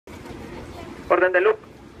Orden de Luke.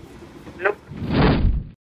 Luke.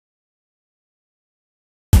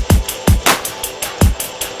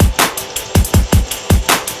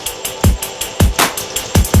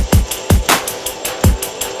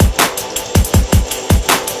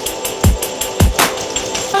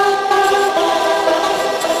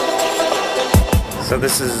 So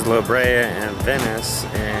this is La Brea and Venice,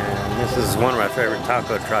 and this is one of my favorite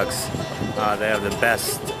taco trucks. They have the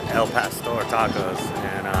best El Pastor tacos,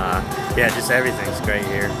 and yeah, just everything's great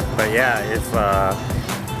here. But yeah,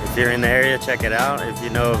 if you're in the area, check it out. If you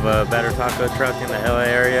know of a better taco truck in the LA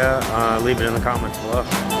area, leave it in the comments below.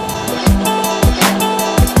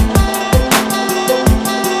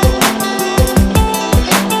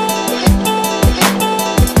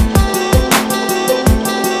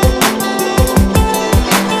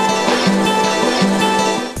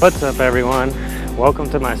 What's up everyone? Welcome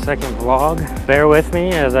to my second vlog. Bear with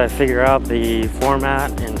me as I figure out the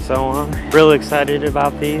format and so on. Really excited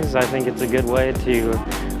about these. I think it's a good way to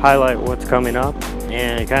highlight what's coming up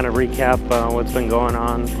and kind of recap what's been going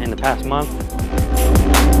on in the past month.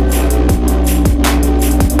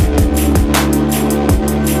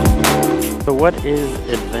 So what is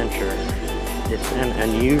adventure? It's an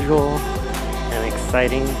unusual and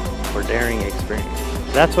exciting or daring experience.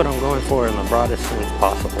 That's what I'm going for in the broadest sense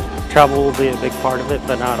possible. Travel will be a big part of it,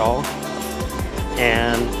 but not all.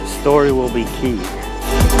 And story will be key.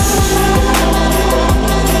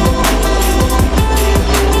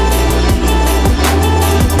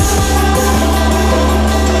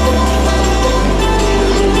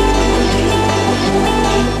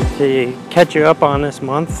 To catch you up on this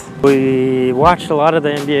month, we watched a lot of the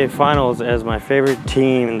NBA Finals as my favorite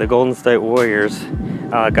team, the Golden State Warriors,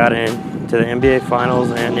 got into the NBA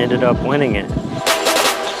Finals and ended up winning it.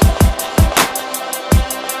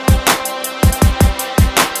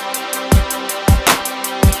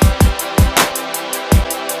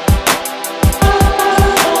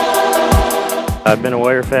 I've been a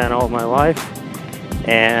Warrior fan all my life,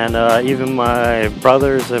 and even my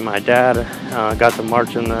brothers and my dad got to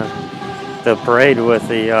march in the parade with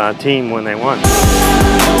the team when they won.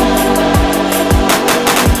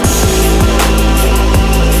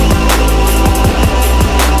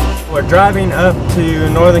 We're driving up to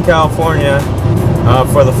Northern California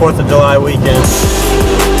for the 4th of July weekend.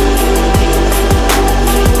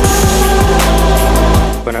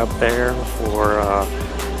 Went up there for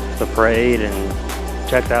the parade and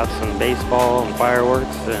checked out some baseball and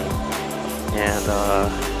fireworks and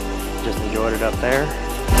just enjoyed it up there.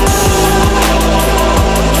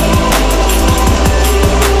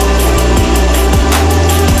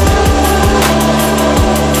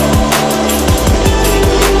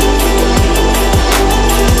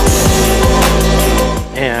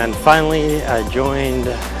 And finally, I joined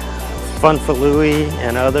FunforLouis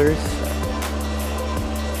and others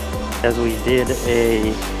as we did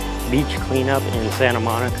a beach cleanup in Santa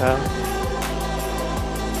Monica.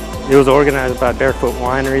 It was organized by Barefoot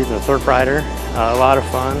Wineries and Surfrider. A lot of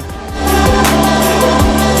fun.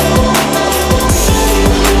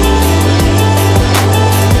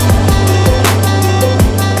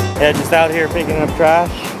 Yeah, just out here picking up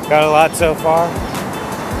trash. Got a lot so far.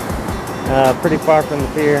 Pretty far from the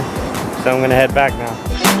pier, so I'm gonna head back now.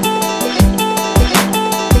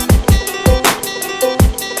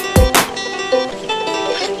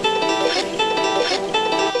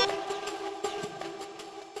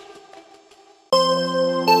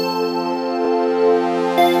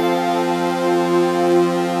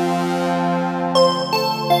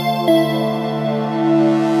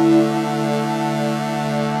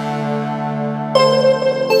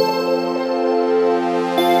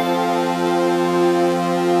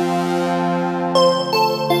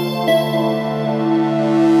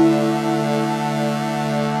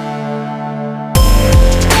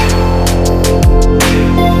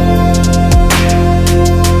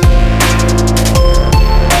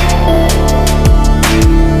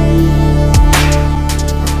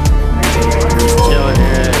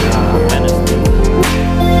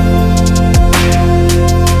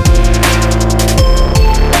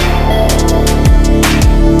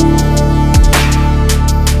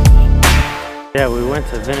 Yeah, we went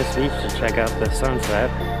to Venice Beach to check out the sunset.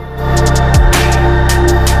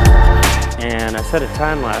 And I set a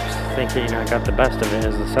time lapse thinking I got the best of it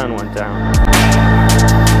as the sun went down.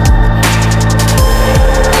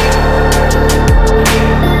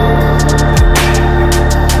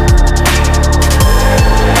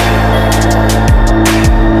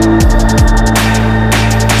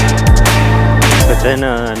 But then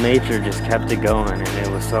nature just kept it going, and it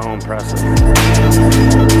was so impressive.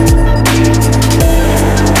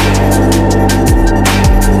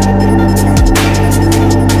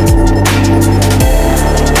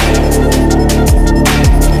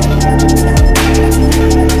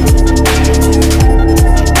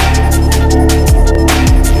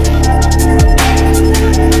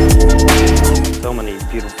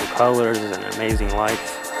 colors and amazing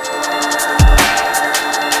lights.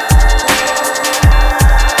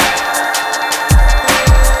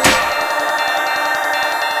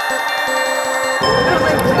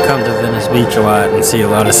 Come to Venice Beach a lot and see a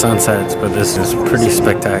lot of sunsets, but this is pretty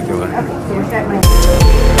spectacular.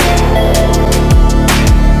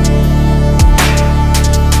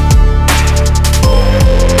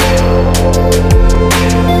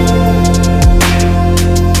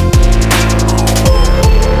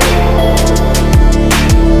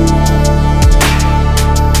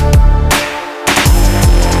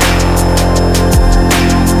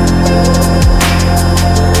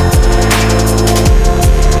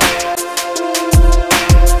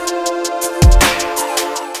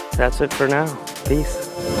 That's it for now. Peace.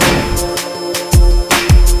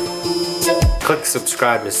 Click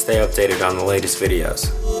subscribe to stay updated on the latest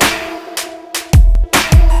videos.